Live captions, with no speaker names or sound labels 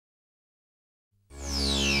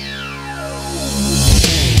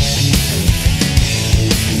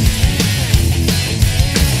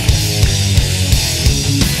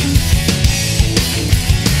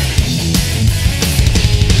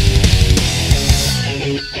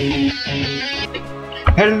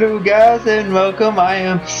Hello guys and welcome, I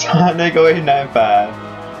am Sonic0895.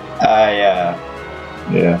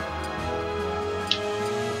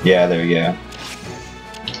 Yeah, there you go.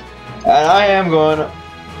 And I am going to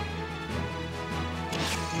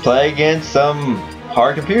play against some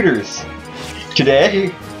hard computers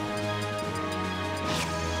today.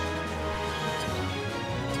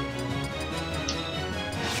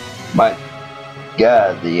 My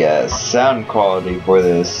God, the sound quality for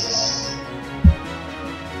this.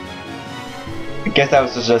 I guess that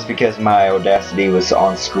was just because my Audacity was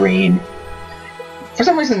on screen. For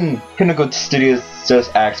some reason, Pinnacle Studios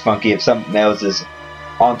just acts funky if something else is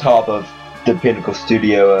on top of the Pinnacle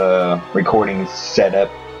Studio recording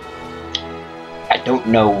setup. I don't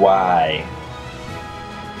know why.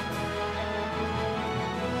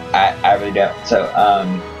 I really don't. So,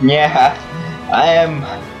 yeah, I am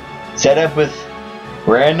set up with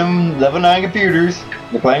random level 9 computers.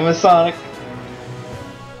 They're playing with Sonic.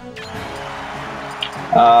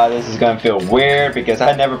 This is gonna feel weird because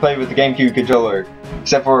I never played with the GameCube controller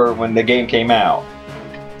except for when the game came out.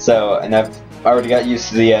 So, and I've already got used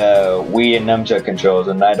to the Wii and Nunchuk controls,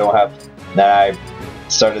 and I don't have. Then I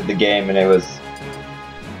started the game and it was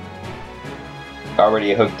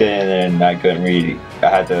already hooked in, and I couldn't read. I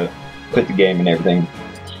had to quit the game and everything,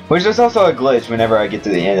 which is also a glitch whenever I get to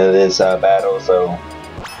the end of this battle. So,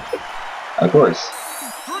 of course.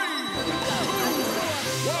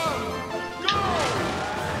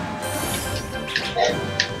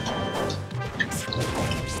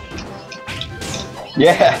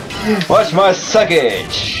 Yeah, watch my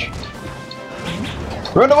suckage!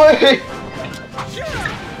 Run away!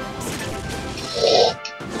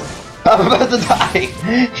 I'm about to die!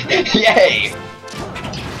 Yay!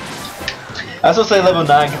 I was supposed to say level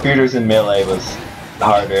 9 computers in Melee was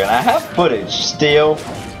harder, and I have footage still.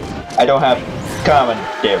 I don't have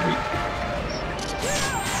commentary.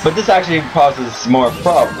 But this actually causes more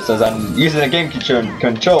problems since I'm using a GameCube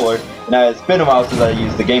controller, and it's been a while since I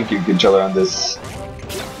used the GameCube controller on this.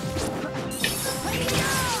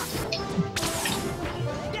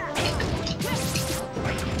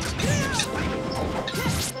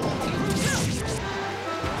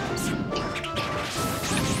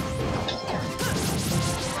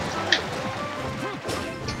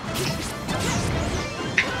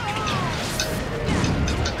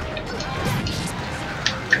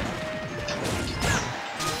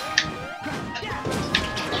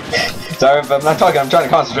 Sorry if I'm not talking, I'm trying to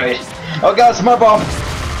concentrate. Oh god, smart bomb!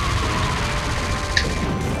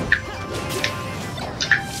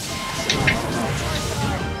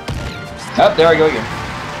 Oh, there I go again.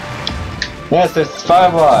 Yes, there's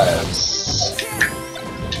 5 lives.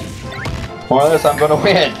 More or less, I'm gonna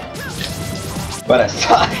win. But I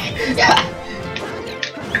suck.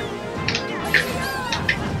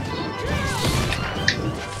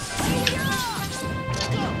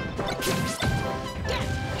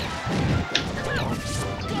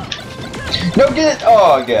 No, get it!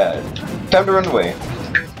 Oh god. Time to run away.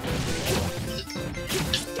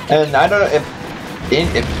 And I don't know if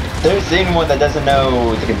there's anyone that doesn't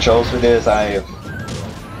know the controls for this. I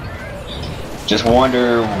just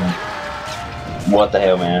wonder what the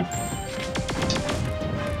hell, man.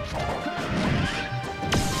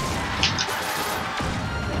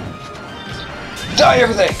 Die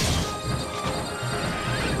everything!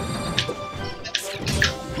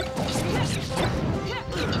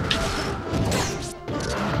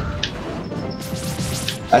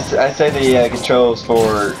 I say the controls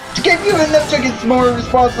for to give you enough chickens more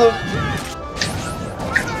responsive.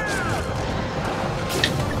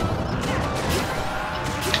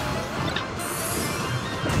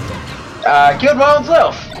 Killed my own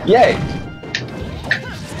self. Yay.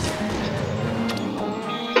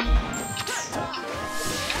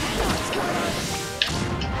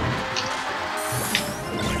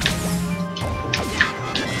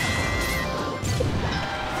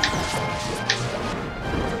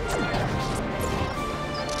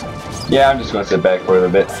 Yeah, I'm just gonna sit back for a little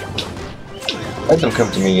bit. Let them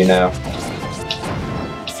come to me, you know.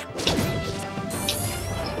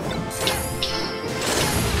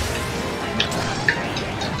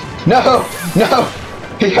 No! No!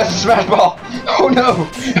 He has a smash ball! Oh no!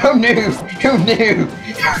 Who knew? Who knew?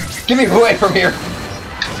 Get me away from here!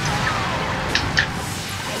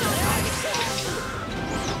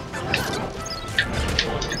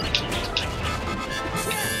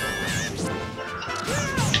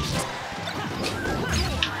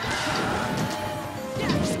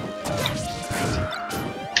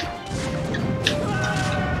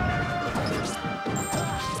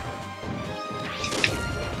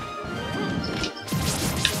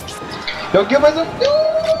 Don't kill myself!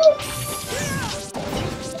 No!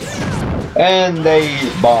 And they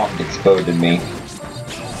bombed exploded me.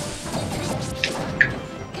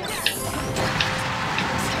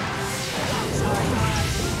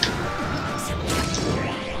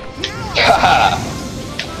 Haha!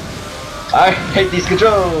 I hate these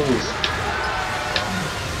controls!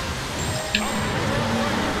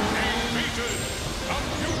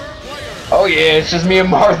 Oh yeah, it's just me and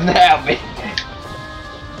Martha now, me.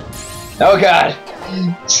 Oh god!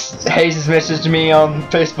 Hayes has messaged me on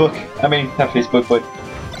Facebook. I mean, not Facebook, but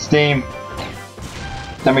Steam.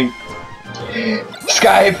 I mean,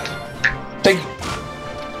 Skype. Take.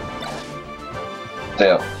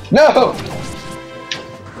 Fail. No!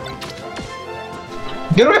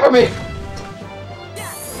 Get away from me!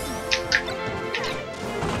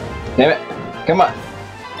 Damn it! Come on.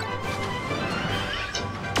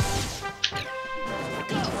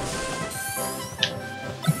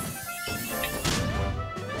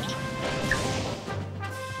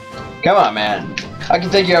 Come on, man. I can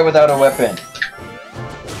take you out without a weapon.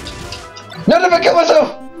 No, never kill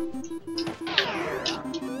myself!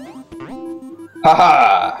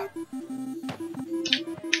 Haha!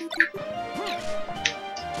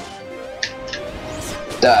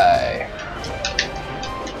 Die.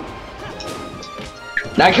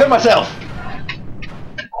 Now I killed myself!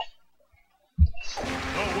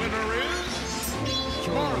 The winner is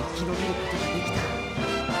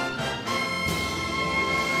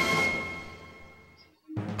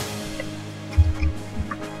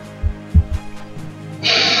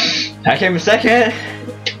I came in second.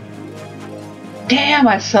 Damn,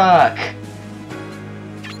 I suck.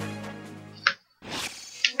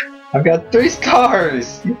 I've got 3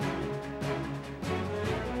 scars.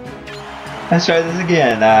 Let's try this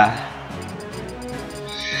again.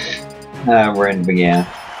 We're in the beginning.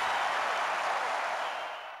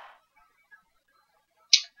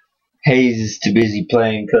 Hayes is too busy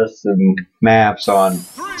playing custom maps on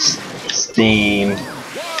Steam.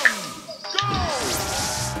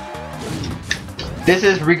 This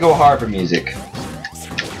is Rico Harbor music.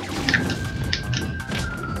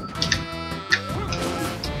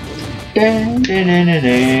 Dun, dun, dun, dun,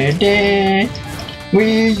 dun, dun.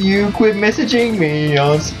 Will you quit messaging me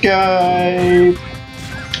on Skype?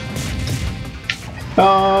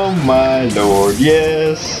 Oh my lord,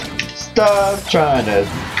 yes. Stop trying to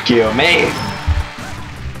kill me.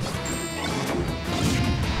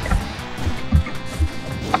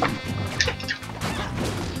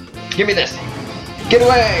 Give me this. Get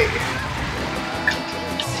away!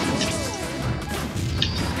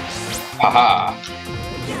 Haha!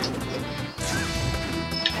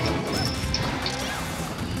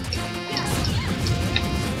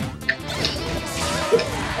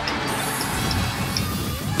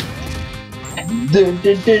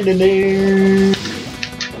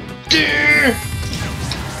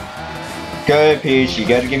 Go ahead, Peach. You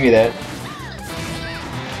gotta give me that.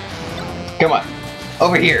 Come on,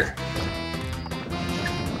 over here.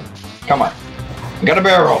 Come on. I got a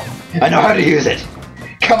barrel. I know how to use it.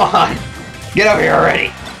 Come on. Get over here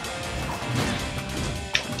already.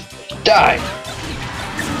 Die.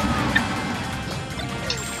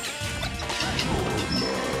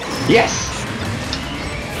 Yes.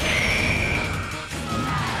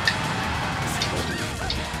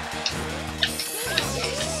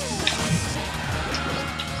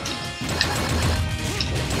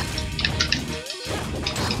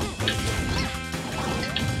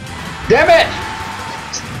 Damn it!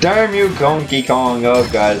 Damn you, Donkey Kong. Oh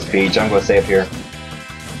god, it's Peach. I'm gonna stay up here.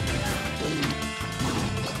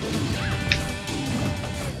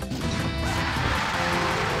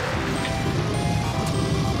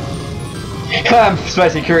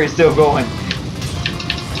 Spicy Curry is still going.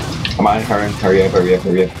 Come on, hurry up, hurry up,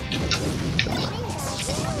 hurry up.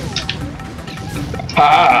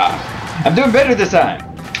 Ha! I'm doing better this time.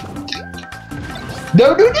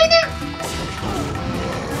 No, no, no, no!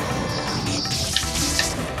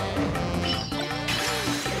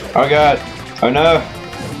 Oh god! Oh no!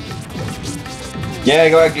 Yeah,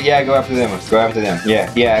 go after them. Go after them.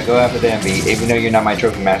 Yeah, go after them. Even though you're not my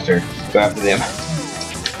trophy master, go after them.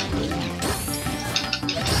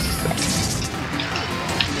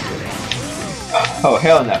 Oh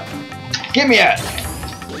hell no! Get me out!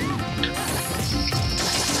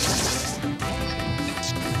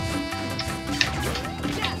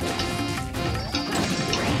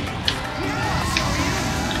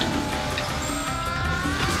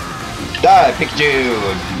 Die,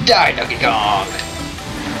 Pikachu! Die, Donkey Kong!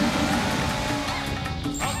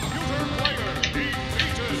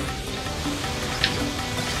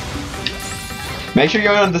 Make sure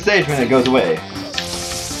you're on the stage when it goes away.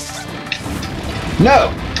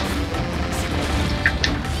 No!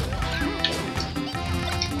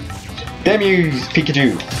 Damn you,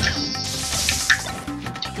 Pikachu!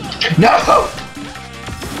 No!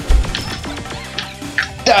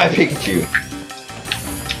 Die, Pikachu!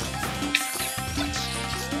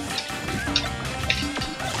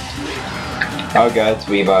 Oh god, it's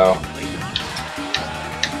Weavile.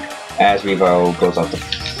 As Weavile goes off the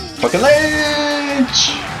fucking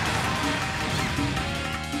ledge!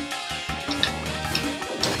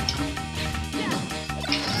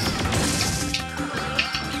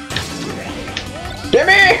 Damn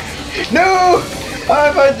it! No!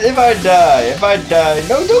 Oh, if I die,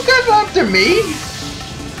 no, don't come after me!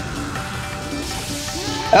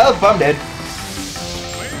 Oh, I'm dead.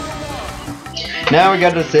 Now we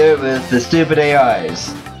got to sit with the stupid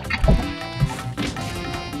AIs.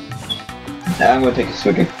 Now I'm gonna take a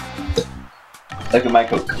swig. Look at my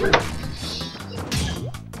Coke.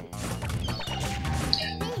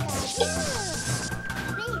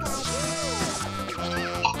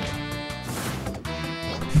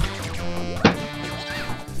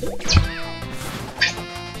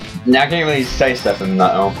 Now I can't really say stuff in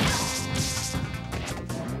that home.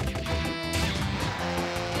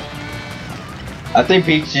 I think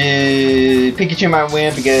Pikachu might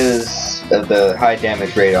win because of the high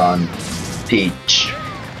damage rate on Peach.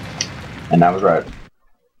 And I was right.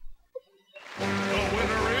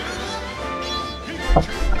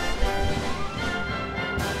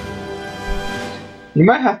 You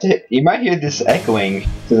might hear this echoing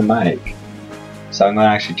to the mic. So I'm gonna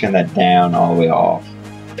actually turn that down all the way off.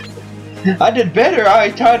 I did better,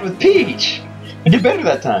 I tied with Peach! I did better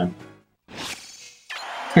that time.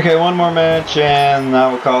 Okay, one more match and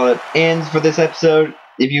I will call it ends for this episode.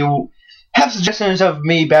 If you have suggestions of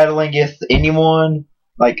me battling against anyone,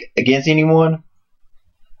 like against anyone,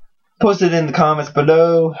 post it in the comments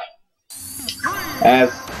below.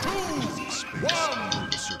 As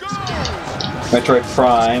Metroid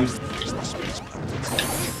Prime.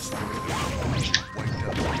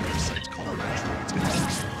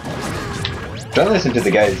 Don't listen to the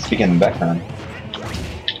guy speaking in the background.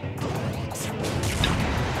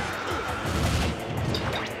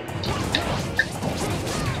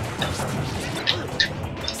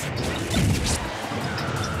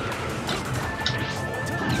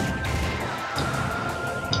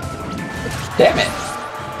 Damn it!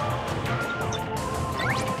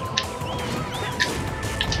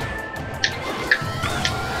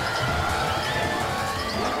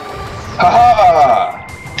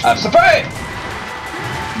 Haha! I'm surprised!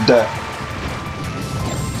 Duh.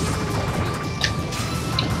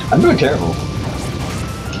 I'm doing terrible.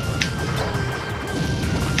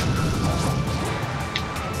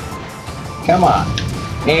 Come on.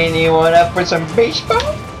 Anyone up for some baseball?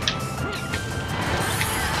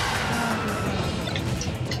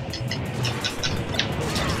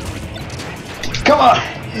 Come on!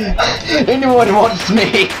 Anyone wants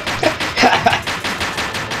me?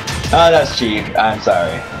 Oh, that's cheap. I'm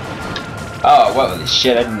sorry. Oh, what the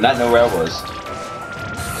shit? I did not know where I was.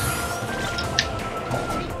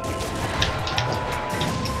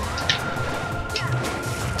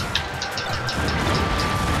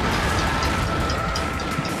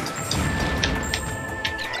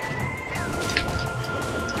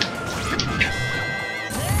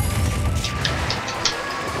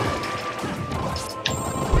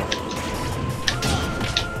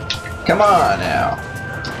 Come on now.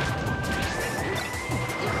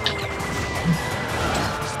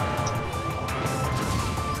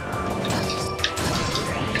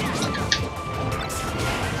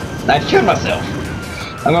 I killed myself.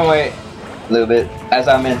 I'm gonna wait a little bit as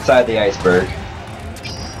I'm inside the iceberg.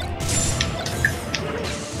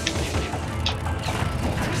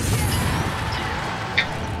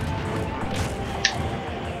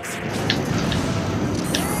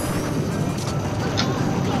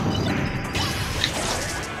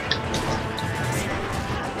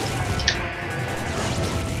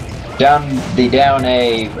 The down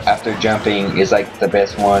A after jumping is like the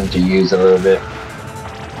best one to use a little bit.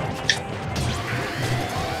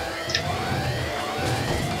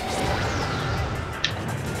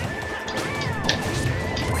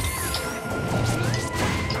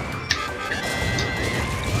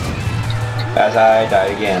 As I die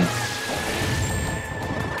again.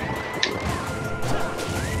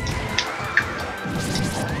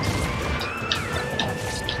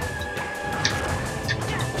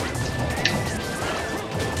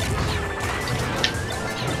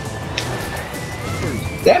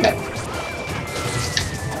 Damn it!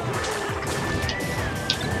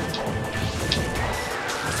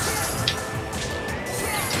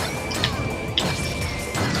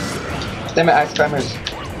 Damn it, ice climbers!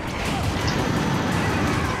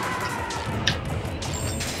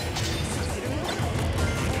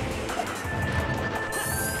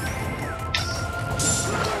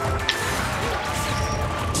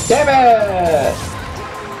 Damn it!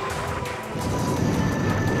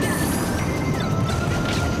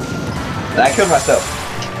 And I killed myself.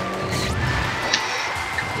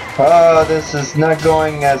 Oh, this is not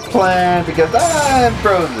going as planned because I'm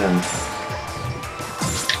frozen.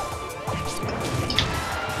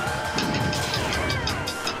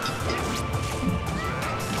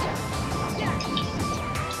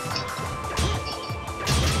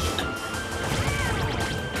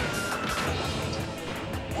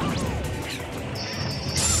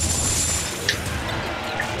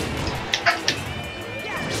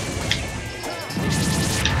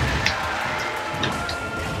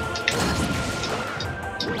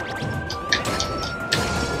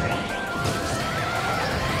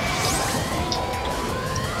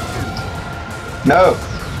 No!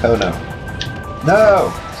 Oh no.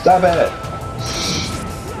 No! Stop it!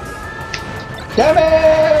 Damn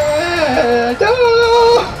it! No!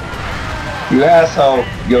 You asshole,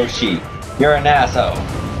 Yoshi. You're an asshole.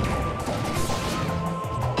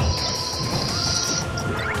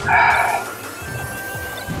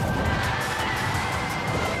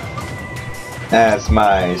 That's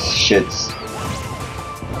my shit's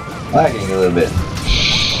lagging a little bit.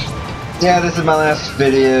 Yeah, this is my last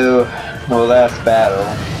video. Well, last battle.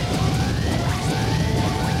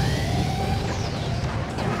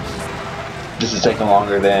 This is taking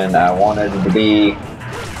longer than I wanted it to be.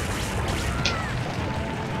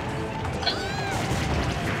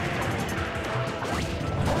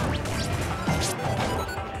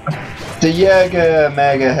 The Yaga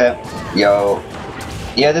Mega Yo.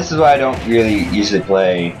 Yeah, this is why I don't really usually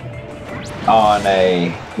play on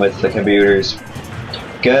with the computers.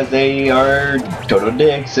 Because they are total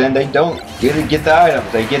dicks and they don't really get the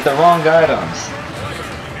items. They get the wrong items.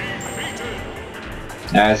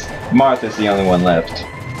 As Martha's the only one left.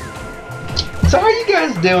 So how are you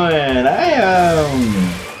guys doing? I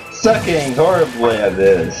am sucking horribly at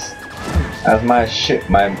this. As my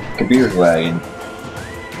computer's lagging.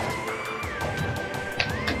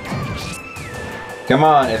 Come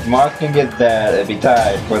on, if Martha can get that, it'd be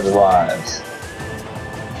tied for the lives.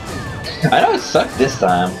 I know it sucked this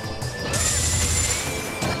time.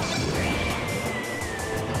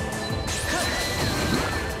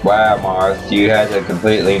 Wow, Marth, you had to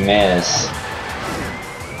completely miss.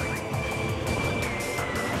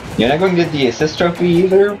 You're not going to get the assist trophy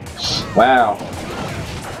either? Wow.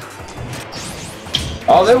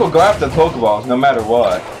 Oh, they will go after the Pokeballs no matter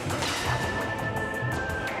what.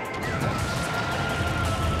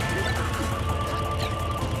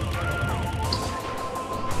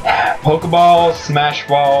 Pokeballs, Smash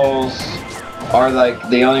Balls are like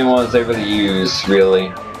the only ones they really use,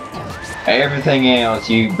 really. Everything else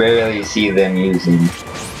you barely see them using.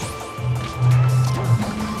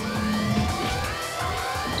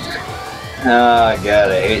 Oh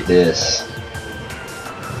god, I hate this.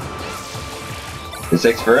 This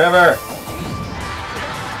takes forever!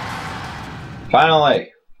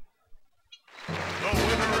 Finally!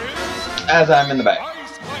 As I'm in the back.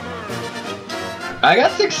 I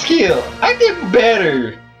got 6 kills. I did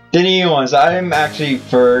better than anyone. So I'm actually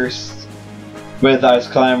first with Ice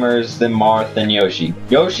Climbers, then Marth, then Yoshi.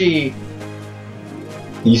 Yoshi,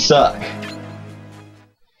 you suck.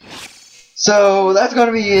 So that's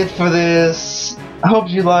gonna be it for this. I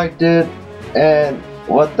hope you liked it. And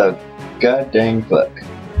what the god dang fuck.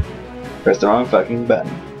 Pressed the wrong fucking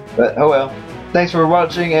button. But oh well. Thanks for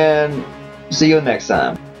watching and see you next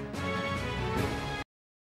time.